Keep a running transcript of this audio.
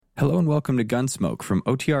Hello and welcome to Gunsmoke from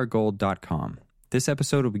OTRGold.com. This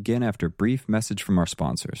episode will begin after a brief message from our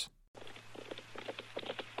sponsors.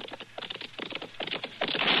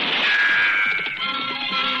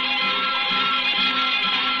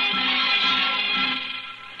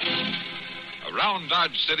 Around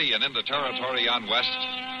Dodge City and into territory on west,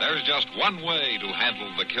 there's just one way to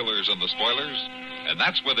handle the killers and the spoilers, and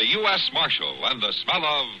that's with a U.S. Marshal and the smell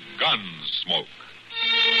of gun smoke.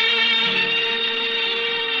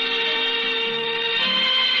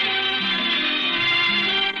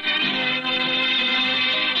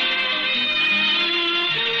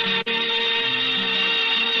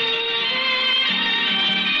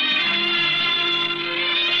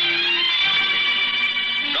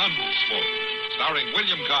 Starring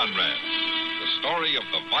William Conrad, the story of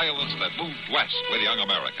the violence that moved west with young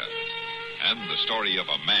America, and the story of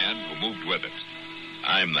a man who moved with it.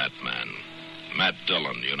 I'm that man, Matt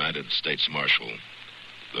Dillon, United States Marshal.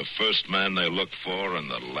 The first man they look for and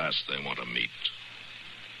the last they want to meet.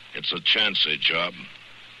 It's a chancy job,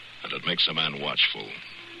 and it makes a man watchful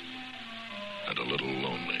and a little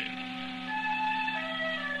lonely.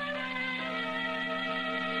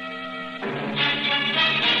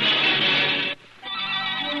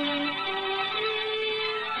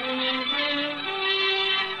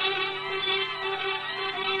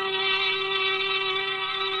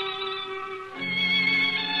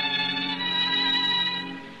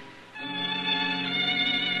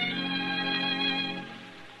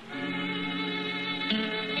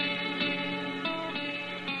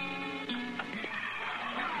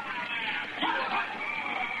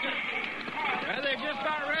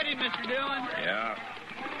 Mr. Dillon? Yeah?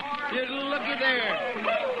 Just looky there.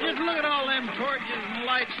 Just look at all them torches and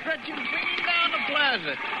lights stretching clean down the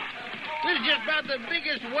plaza. This is just about the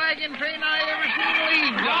biggest wagon train I ever seen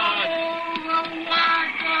leave, Dodge. Oh, the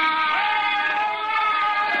wagon!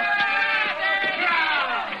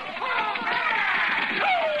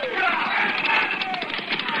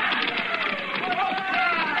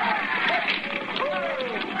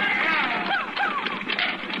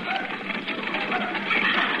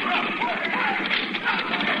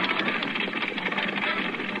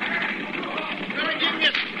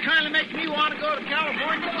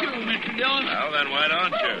 California, too, Mr. Dillon. Well, then why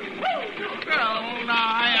don't you? Well, no,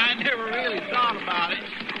 I never really thought about it.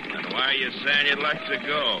 And why are you saying you'd like to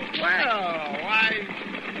go? Well,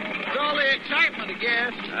 it's all the excitement, I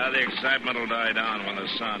guess. The excitement will die down when the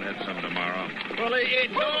sun hits them tomorrow. Well,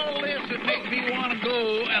 it's all this that makes me want to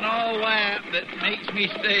go and all that makes me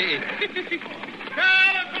stay.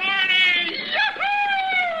 California! Yahoo!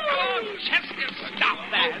 Oh, Chester, stop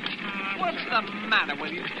that. What's the matter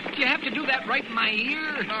with you? Did you have to do that right in my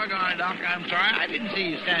ear? Doggone it, Doc, I'm sorry. I didn't see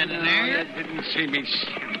you standing there. You didn't see me.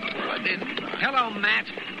 I didn't. Hello, Matt.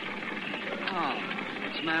 Oh,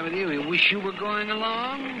 what's the matter with you? You wish you were going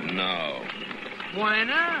along? No. Why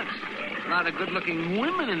not? A lot of good-looking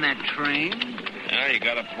women in that train. Yeah, you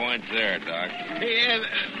got a point there, Doc. Hey,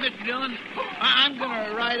 Mr. Dillon, I'm going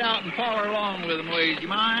to ride out and follow along with them, will you? Do you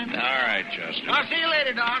mind? All right, Chester. I'll see you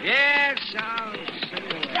later, Doc. Yes, I'll see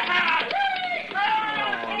you later.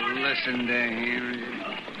 Oh, listen to him.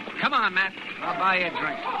 Come on, Matt. I'll buy you a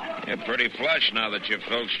drink. You're pretty flush now that you've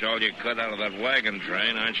filched all you could out of that wagon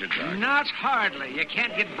train, aren't you, Doc? Not hardly. You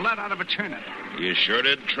can't get blood out of a turnip. You sure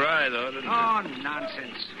did try, though, didn't you? Oh,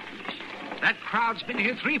 nonsense. That crowd's been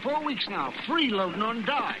here 3-4 weeks now, freeloading on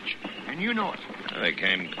Dodge. And you know it. They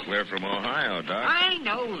came clear from Ohio, Doc. I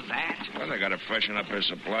know that. Well, they got to freshen up their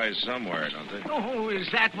supplies somewhere, don't they? Oh, is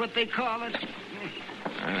that what they call it?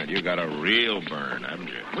 Ah, you got a real burn, haven't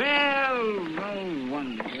you? Well, no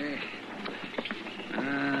wonder.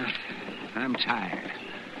 I'm tired.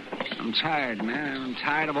 I'm tired, man. I'm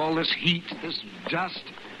tired of all this heat, this dust,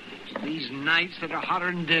 these nights that are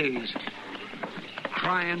hotter than days.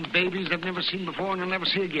 Crying babies I've never seen before and I'll never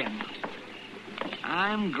see again.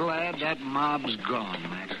 I'm glad that mob's gone,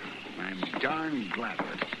 Matt. I'm darn glad of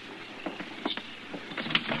it.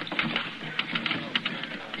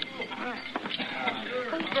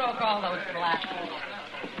 Who broke all those glasses?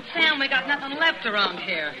 Sam, we got nothing left around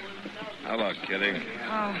here. Hello, Kitty.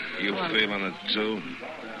 Oh, You well, feeling it, too?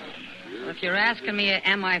 if you're asking me,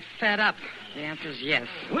 am I fed up? The answer's yes.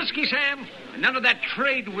 Whiskey, Sam? None of that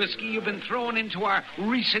trade whiskey you've been throwing into our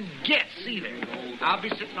recent guests, either. I'll be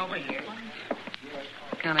sitting over here.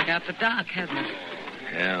 Kind of got the doc, hasn't it?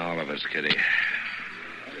 Yeah, all of us, Kitty.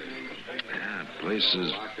 Yeah, the place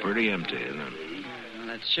is pretty empty, isn't it? Well,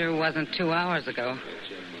 it sure wasn't 2 hours ago.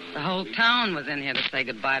 The whole town was in here to say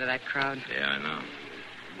goodbye to that crowd. Yeah, I know.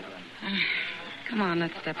 Come on,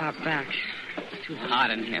 let's step out back. It's too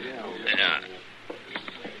hot in here. Yeah.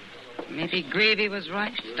 Maybe Greavy was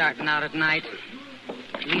right, starting out at night.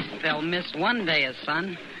 At least they'll miss one day of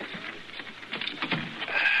sun.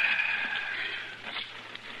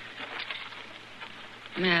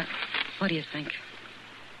 Matt, what do you think?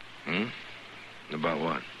 About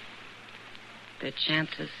what? Their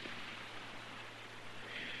chances.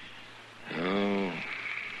 Oh,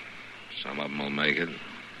 some of them will make it.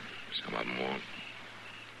 Some of them won't.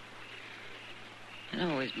 It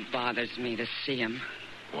always bothers me to see them.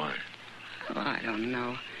 Why? Oh, I don't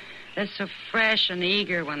know. They're so fresh and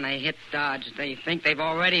eager when they hit Dodge. They think they've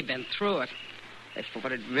already been through it. They've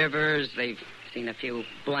forded rivers. They've seen a few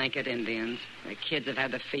blanket Indians. Their kids have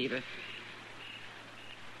had the fever.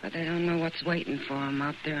 But they don't know what's waiting for them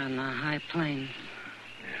out there on the high plains.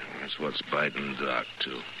 Yeah, that's what's biting Doc,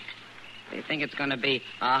 too. They think it's going to be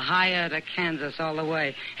Ohio to Kansas all the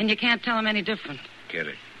way. And you can't tell them any different.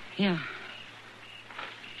 Kitty. Yeah.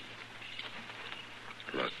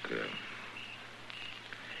 Look,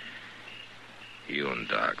 you and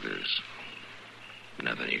Doc, there's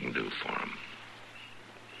nothing you can do for him.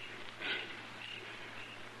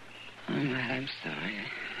 Oh, Matt, I'm sorry.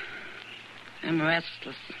 I'm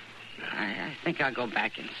restless. I think I'll go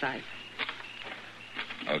back inside.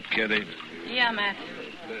 Oh, Kitty, Yeah, Matt.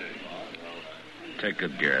 take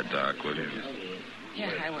good care of Doc, will you?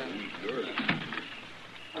 Yeah, I will.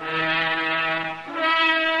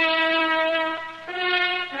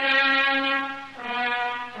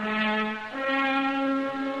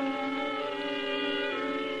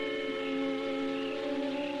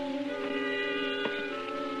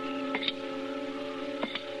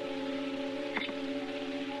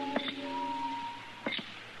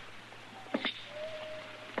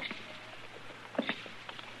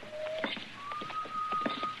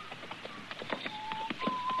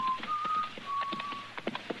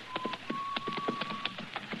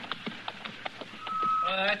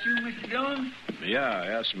 That you, Mr. Dillon?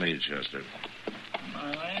 Yeah, ask me, Chester.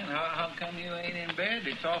 My man, how come you ain't in bed?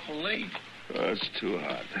 It's awful late. Oh, it's too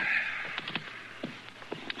hot.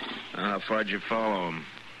 How far'd you follow him?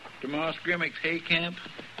 To Moss Grimmick's hay camp.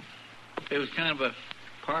 There was kind of a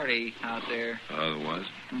party out there. Oh, there was?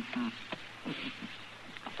 Mm-hmm.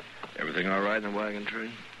 Everything all right in the wagon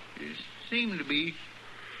train? It seemed to be.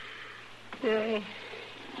 Well,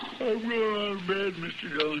 I'm going out of bed,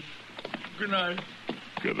 Mr. Dillon. Good night.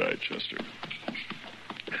 Good night, Chester.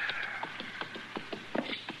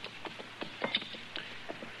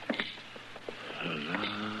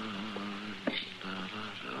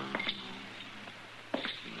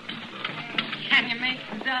 Can you make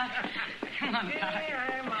some duck? Come on, Doc.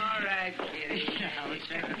 I'm all right, Kitty.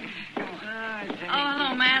 Oh,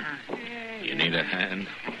 hello, Matt. You need a hand?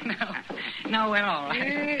 No, we're all right.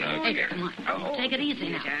 Okay. Hey, come on. Take it easy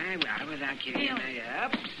now. I was out, Kitty.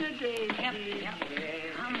 Up to date. Yep.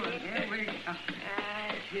 Come on, here we go.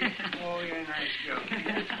 Oh, you're a nice joke.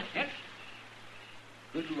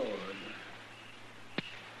 Good Lord.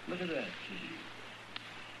 Look at that, Kitty.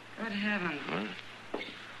 Good heavens. What?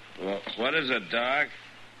 Well, what is it, Doc?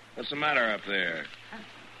 What's the matter up there?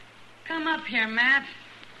 Come up here, Matt.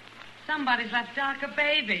 Somebody's left Doc a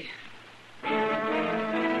baby.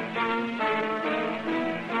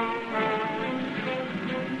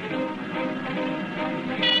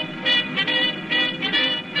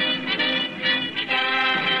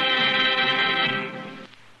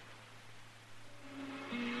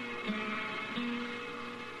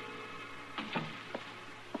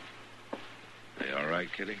 They all right,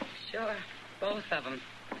 Kitty? Sure. Both of them.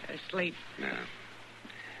 They're asleep. Yeah.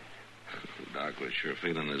 Doc was sure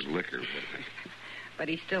feeling his liquor, But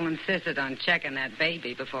he still insisted on checking that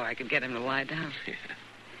baby before I could get him to lie down.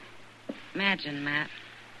 Yeah. Imagine, Matt.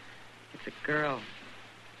 It's a girl.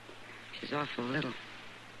 She's awful little.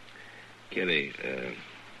 Kitty,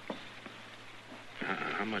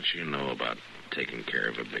 how much you know about taking care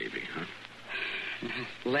of a baby, huh?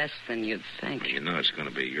 Less than you'd think. You know it's going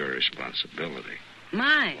to be your responsibility.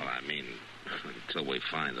 Mine? Well, I mean, until we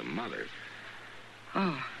find the mother.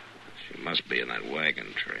 Oh. She must be in that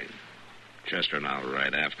wagon train. Chester and I'll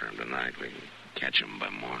ride after him tonight. We can catch him by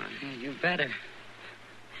morning. Yeah, you better.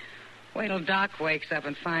 Wait till Doc wakes up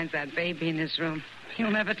and finds that baby in his room.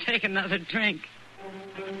 He'll never take another drink.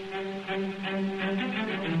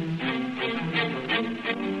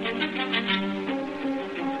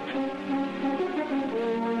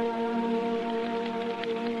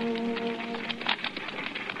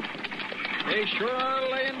 They sure are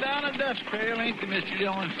laying down a dust trail, ain't they, Mr.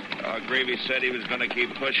 Dillon? Gravy said he was going to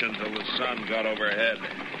keep pushing till the sun got overhead.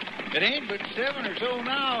 It ain't but 7 or so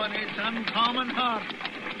now, and it's uncommon hot.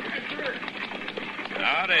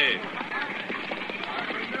 Howdy.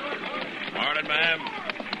 Morning, ma'am.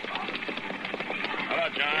 Hello,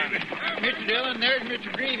 John. Mr. Dillon, there's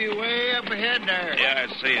Mr. Greavy way up ahead there. Yeah,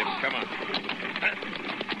 I see him. Come on.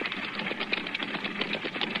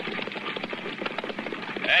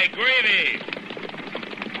 Hey, Greavy!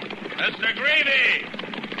 Mr. Greavy!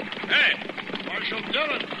 Hey! Marshal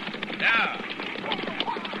Dillon. Yeah.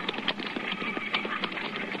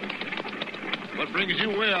 What brings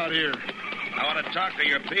you way out here? I want to talk to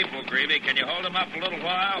your people, Greavy. Can you hold them up a little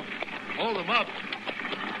while? Hold them up.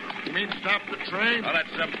 You mean stop the train? Well,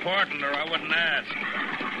 that's important, or I wouldn't ask.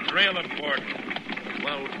 It's real important.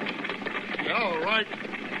 Well, yeah, all right.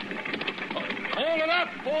 Hold it up,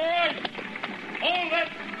 boys! Hold it!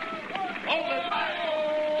 Hold it!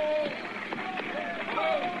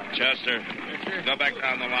 Chester, go back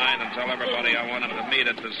down the line and tell everybody I want them to meet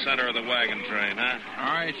at the center of the wagon train, huh?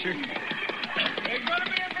 All right, sir.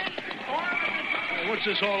 What's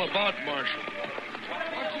this all about, Marshal?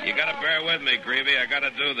 You gotta bear with me, Greavy. I gotta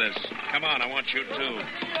do this. Come on, I want you too.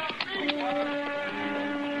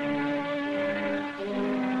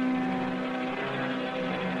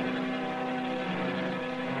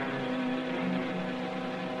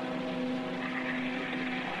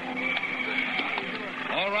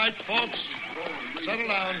 All right, folks. Settle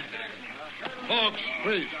down. Folks,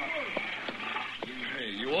 please. Hey,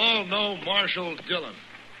 you all know Marshal Dillon.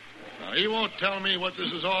 Now, he won't tell me what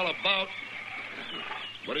this is all about,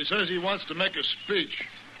 but he says he wants to make a speech.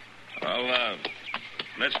 Well,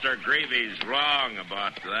 Mr. Greavy's wrong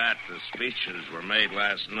about that. The speeches were made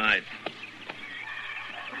last night.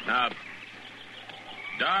 Now,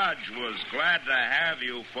 Dodge was glad to have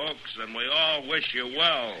you folks, and we all wish you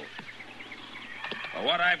well. But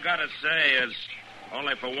what I've got to say is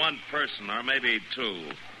only for one person, or maybe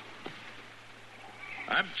two.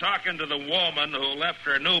 I'm talking to the woman who left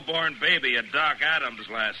her newborn baby at Doc Adams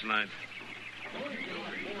last night.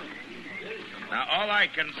 Now, all I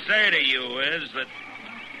can say to you is that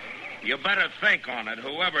you better think on it,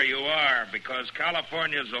 whoever you are, because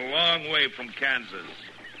California's a long way from Kansas.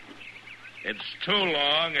 It's too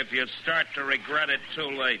long if you start to regret it too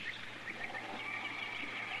late.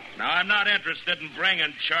 Now, I'm not interested in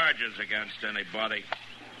bringing charges against anybody.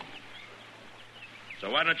 So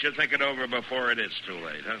why don't you think it over before it is too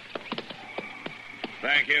late, huh?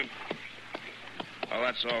 Thank you. Well,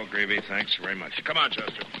 that's all, Greavy. Thanks very much. Come on,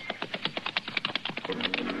 Chester.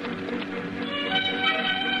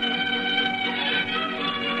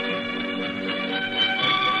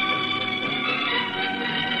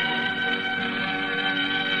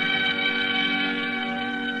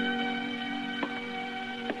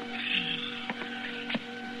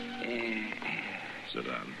 Sit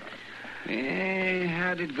down.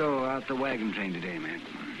 How'd it go out the wagon train today, man?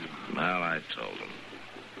 Well, I told him.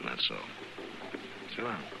 And that's all. Sit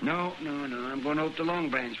down. No. I'm going out to Long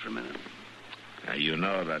Branch for a minute. Now, you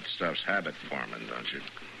know that stuff's habit forming, don't you?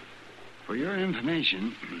 For your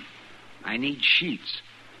information, I need sheets.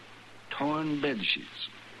 Torn bed sheets.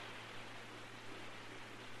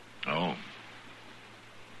 Oh.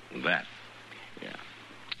 That. Yeah.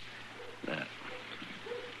 That.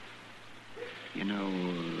 You know,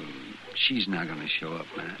 she's not going to show up,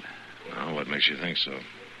 Matt. Oh, what makes you think so?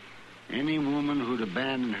 Any woman who'd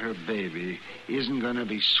abandon her baby isn't going to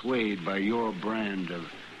be swayed by your brand of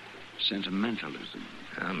sentimentalism.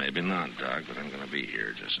 Maybe not, Doc, but I'm going to be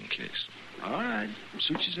here just in case. All right.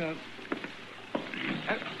 Suit yourself.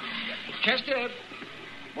 Chester,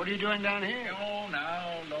 what are you doing down here? Oh,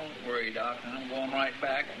 now, don't worry, Doc. I'm going right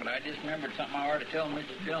back, but I just remembered something I ought to tell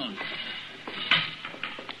Mr. Dillon.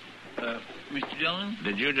 Mr. Dillon?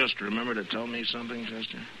 Did you just remember to tell me something,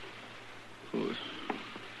 Chester? Oh,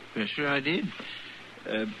 yes, sure I did.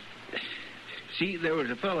 See, there was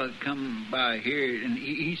a fellow that come by here, and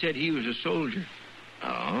he said he was a soldier.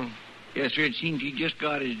 Oh? Yes, sir. It seems he just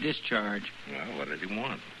got his discharge. Well, what did he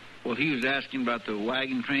want? Well, he was asking about the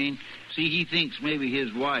wagon train. See, he thinks maybe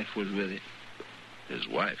his wife was with it. His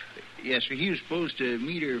wife? Yes, sir. He was supposed to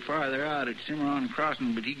meet her farther out at Cimarron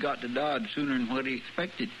Crossing, but he got to Dodge sooner than what he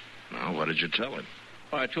expected. Well, what did you tell him?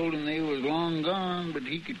 Well, I told him they was long gone, but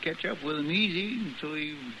he could catch up with them easy, and so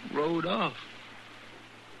he rode off.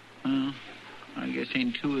 Well, I guess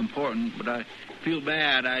ain't too important, but I feel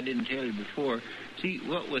bad I didn't tell you before. See,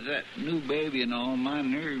 what with that new baby and all, my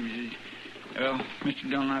nerves is... Well, Mr.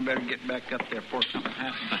 Dillon, I better get back up there before something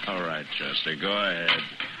happens. All right, Chester, go ahead.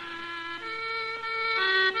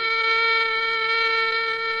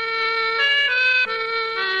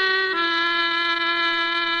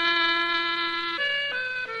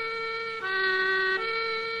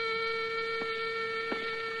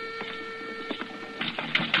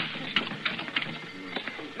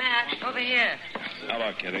 Matt, over here.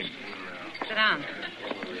 Hello, Kitty. Sit down.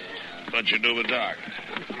 What'd you do with Doc?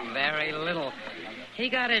 Very little. He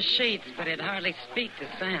got his sheets, but he'd hardly speak to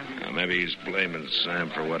Sam. Maybe he's blaming Sam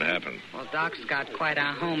for what happened. Well, Doc's got quite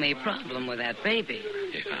a homey problem with that baby.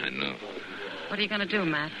 Yeah, I know. What are you going to do,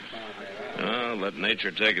 Matt? Oh, let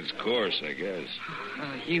nature take its course, I guess.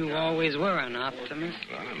 You always were an optimist.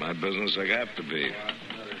 Well, in my business, I have to be.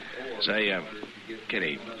 Say,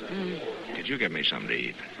 Kitty, could you get me something to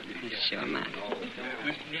eat? Sure, Matt.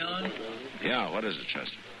 Mr. Dillon? Yeah, what is it,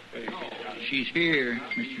 Chester? She's here,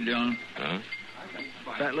 Mr. Dillon. Huh?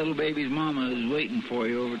 That little baby's mama is waiting for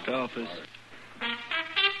you over at the office.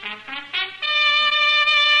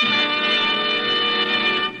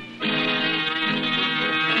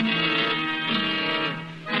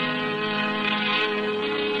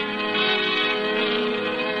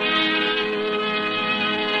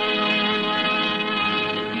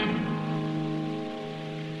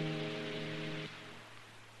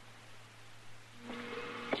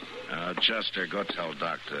 Chester, go tell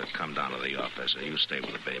Doc to come down to the office. You stay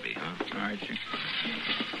with the baby, huh? All right, sir.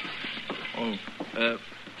 Oh,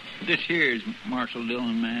 this here is Marshal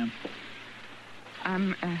Dillon, ma'am.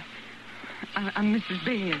 I'm Mrs.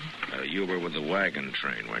 Bailey. You were with the wagon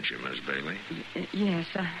train, weren't you, Miss Bailey? Yes,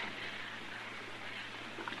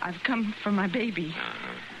 I've come for my baby.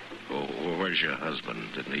 Uh-huh. Oh, where's your husband?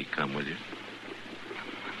 Didn't he come with you?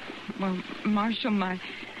 Well, Marshal, my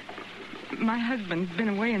husband's been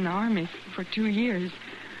away in the Army for 2 years.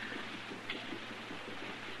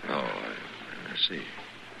 Oh, I see.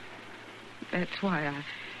 That's why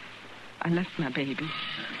I left my baby.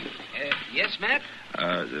 Yes, Matt?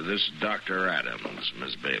 This is Dr. Adams,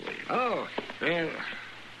 Miss Bailey. Oh, well...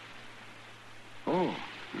 Oh.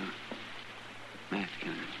 Matt,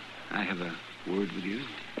 can I have a word with you?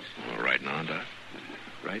 All right now, Doc?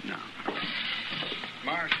 Right now.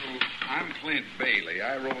 Marshal, I'm Clint Bailey.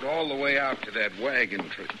 I rode all the way out to that wagon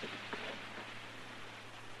train.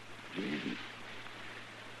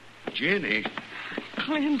 Jenny.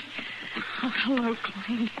 Clint. Oh, hello,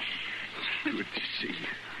 Clint. Good to see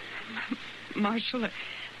you. Marshal,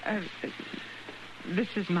 this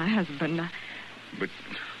is my husband. But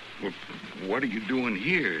what are you doing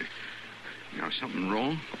here? Now, something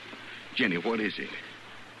wrong? Jenny, what is it?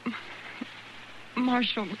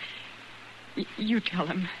 Marshal, you tell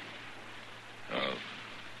him.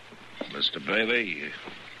 Mr. Bailey,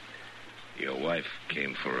 your wife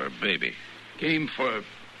came for her baby. Came for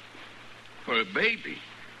a baby?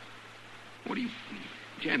 What do you...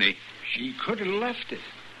 Jenny. She could have left it,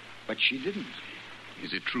 but she didn't.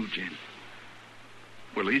 Is it true, Jen?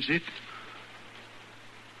 Well, is it?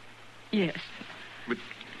 Yes. But,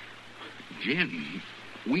 Jen,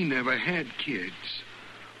 we never had kids.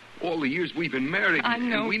 All the years we've been married. I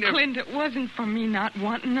know, and we never... Clint, it wasn't for me not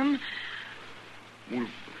wanting them. Well,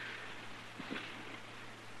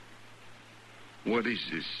 what is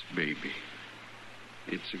this baby?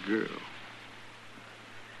 It's a girl.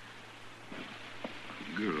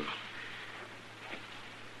 Girl.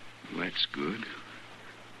 Well, that's good.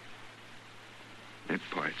 That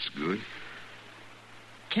part's good.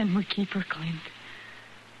 Can we keep her, Clint?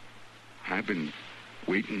 I've been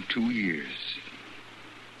waiting 2 years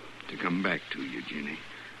to come back to you, Jenny.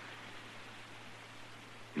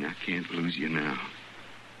 And I can't lose you now.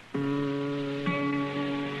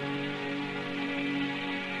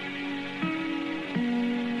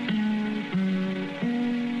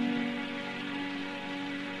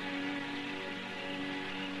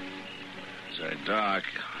 Say, Doc,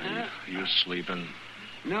 you sleeping?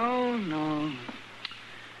 No,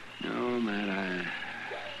 Matt,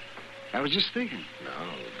 I was just thinking.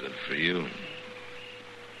 No, good for you.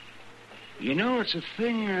 You know, it's a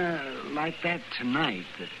thing like that tonight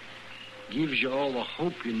that gives you all the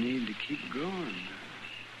hope you need to keep going.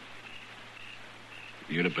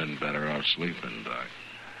 You'd have been better off sleeping, Doc.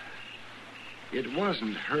 It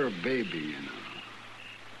wasn't her baby, you know.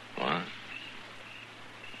 What?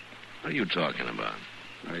 What are you talking about?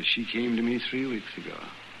 She came to me 3 weeks ago.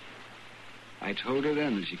 I told her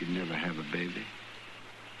then that she could never have a baby.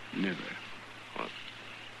 Never.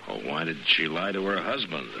 Oh, why did she lie to her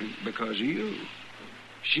husband? Because of you.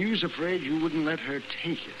 She was afraid you wouldn't let her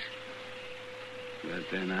take it. But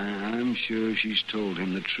then I'm sure she's told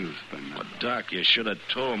him the truth by now. But, Doc, you should have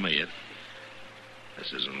told me.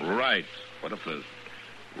 This isn't right. What if the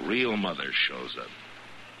real mother shows up?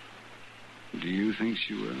 Do you think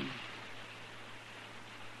she will?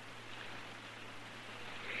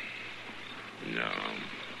 No,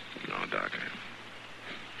 Doc.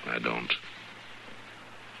 I don't.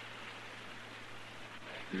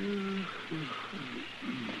 Can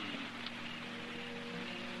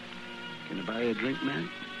I buy you a drink, man?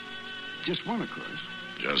 Just one, of course.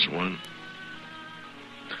 Just one?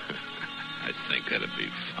 I think that'd be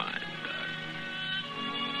fine, Doc.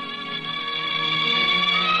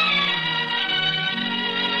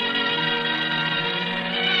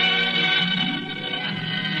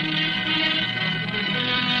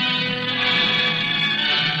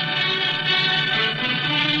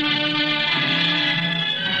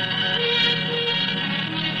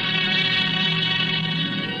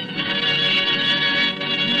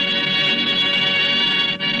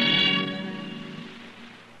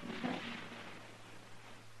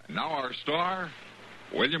 Star,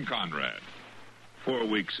 William Conrad. 4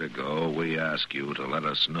 weeks ago, we asked you to let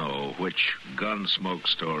us know which Gunsmoke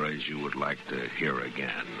stories you would like to hear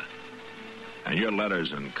again. And your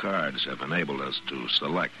letters and cards have enabled us to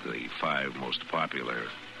select the 5 most popular.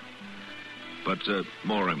 But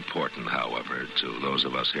more important, however, to those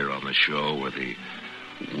of us here on the show were the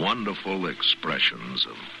wonderful expressions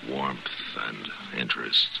of warmth and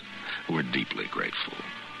interest. We're deeply grateful.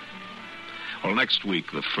 Well, next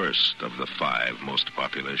week, the first of the 5 most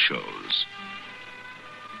popular shows.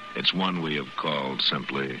 It's one we have called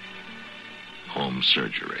simply Home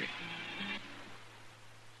Surgery.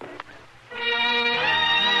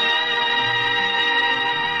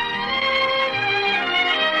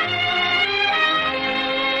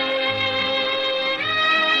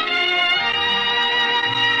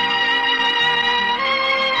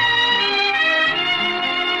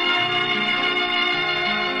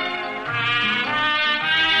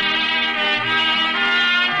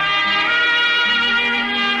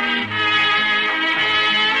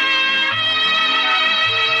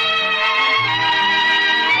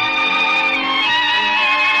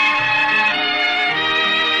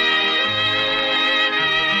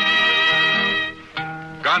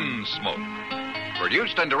 Gunsmoke.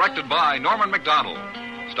 Produced and directed by Norman McDonald.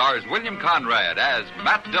 Stars William Conrad as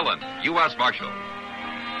Matt Dillon, U.S. Marshal.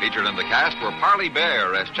 Featured in the cast were Parley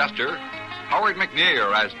Bear as Chester, Howard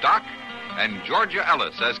McNear as Doc, and Georgia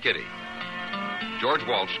Ellis as Kitty. George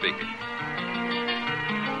Walsh speaking.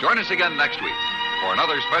 Join us again next week for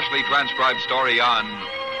another specially transcribed story on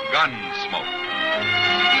Gunsmoke.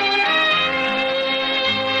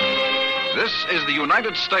 This is the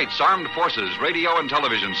United States Armed Forces Radio and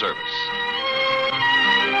Television Service.